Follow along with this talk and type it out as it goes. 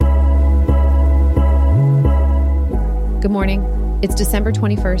Good morning. It's December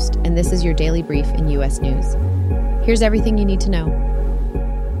 21st, and this is your daily brief in U.S. news. Here's everything you need to know.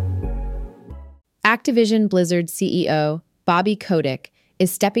 Activision Blizzard CEO Bobby Kotick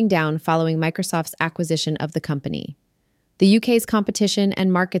is stepping down following Microsoft's acquisition of the company. The UK's Competition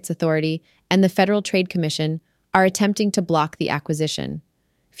and Markets Authority and the Federal Trade Commission are attempting to block the acquisition.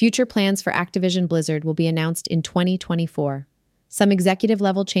 Future plans for Activision Blizzard will be announced in 2024. Some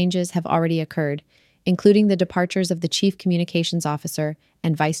executive-level changes have already occurred, including the departures of the Chief Communications Officer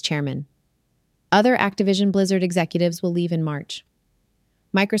and Vice Chairman. Other Activision Blizzard executives will leave in March.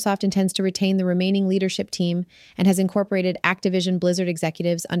 Microsoft intends to retain the remaining leadership team and has incorporated Activision Blizzard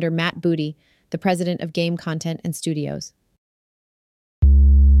executives under Matt Booty, the president of Game Content and Studios.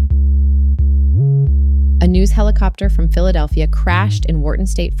 A news helicopter from Philadelphia crashed in Wharton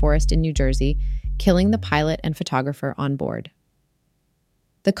State Forest in New Jersey, killing the pilot and photographer on board.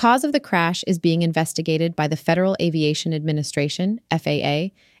 The cause of the crash is being investigated by the Federal Aviation Administration, FAA,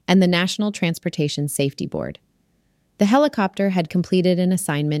 and the National Transportation Safety Board. The helicopter had completed an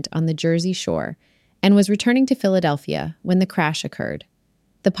assignment on the Jersey shore and was returning to Philadelphia when the crash occurred.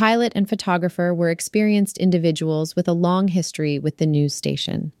 The pilot and photographer were experienced individuals with a long history with the news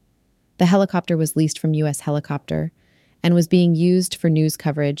station. The helicopter was leased from U.S. Helicopter and was being used for news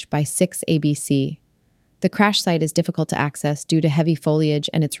coverage by 6 ABC. The crash site is difficult to access due to heavy foliage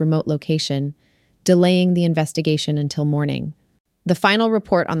and its remote location, delaying the investigation until morning. The final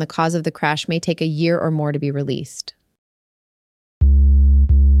report on the cause of the crash may take a year or more to be released.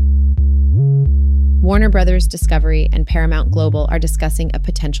 Warner Bros. Discovery and Paramount Global are discussing a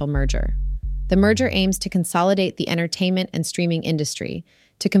potential merger. The merger aims to consolidate the entertainment and streaming industry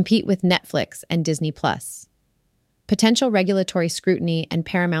to compete with Netflix and Disney+. Potential regulatory scrutiny and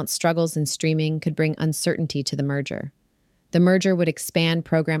Paramount's struggles in streaming could bring uncertainty to the merger. The merger would expand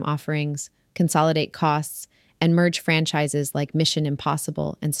program offerings, consolidate costs, and merge franchises like Mission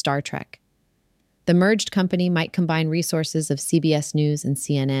Impossible and Star Trek. The merged company might combine resources of CBS News and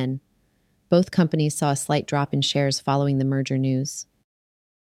CNN. Both companies saw a slight drop in shares following the merger news.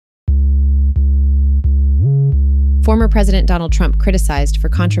 Former President Donald Trump criticized for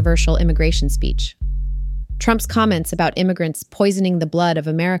controversial immigration speech. Trump's comments about immigrants poisoning the blood of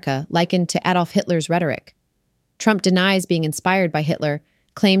America likened to Adolf Hitler's rhetoric. Trump denies being inspired by Hitler,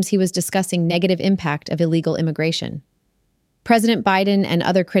 claims he was discussing negative impact of illegal immigration. President Biden and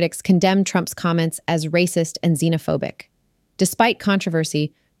other critics condemned Trump's comments as racist and xenophobic. Despite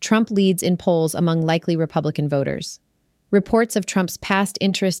controversy, Trump leads in polls among likely Republican voters. Reports of Trump's past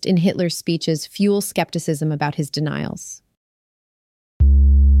interest in Hitler's speeches fuel skepticism about his denials.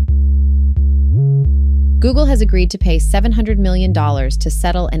 Google has agreed to pay $700 million to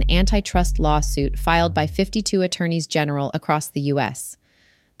settle an antitrust lawsuit filed by 52 attorneys general across the U.S.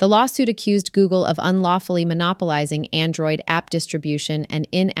 The lawsuit accused Google of unlawfully monopolizing Android app distribution and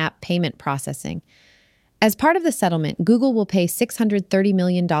in-app payment processing. As part of the settlement, Google will pay $630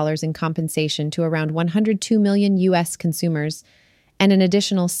 million in compensation to around 102 million U.S. consumers and an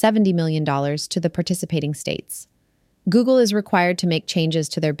additional $70 million to the participating states. Google is required to make changes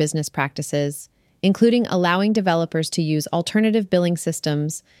to their business practices, including allowing developers to use alternative billing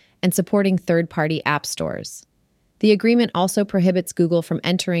systems and supporting third-party app stores. The agreement also prohibits Google from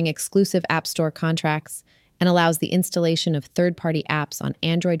entering exclusive App Store contracts and allows the installation of third-party apps on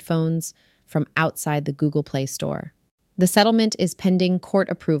Android phones from outside the Google Play Store. The settlement is pending court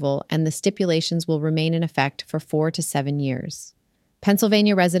approval, and the stipulations will remain in effect for 4 to 7 years.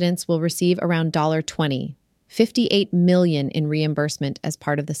 Pennsylvania residents will receive around $28 million in reimbursement as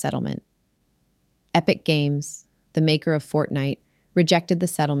part of the settlement. Epic Games, the maker of Fortnite, rejected the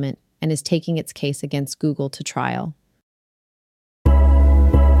settlement and is taking its case against Google to trial.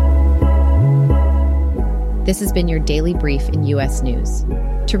 This has been your daily brief in U.S. News.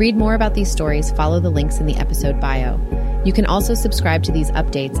 To read more about these stories, follow the links in the episode bio. You can also subscribe to these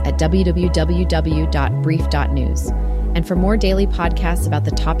updates at www.brief.news. And for more daily podcasts about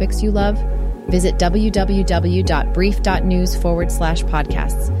the topics you love, visit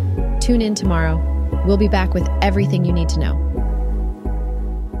www.brief.news/podcasts. Tune in tomorrow. We'll be back with everything you need to know.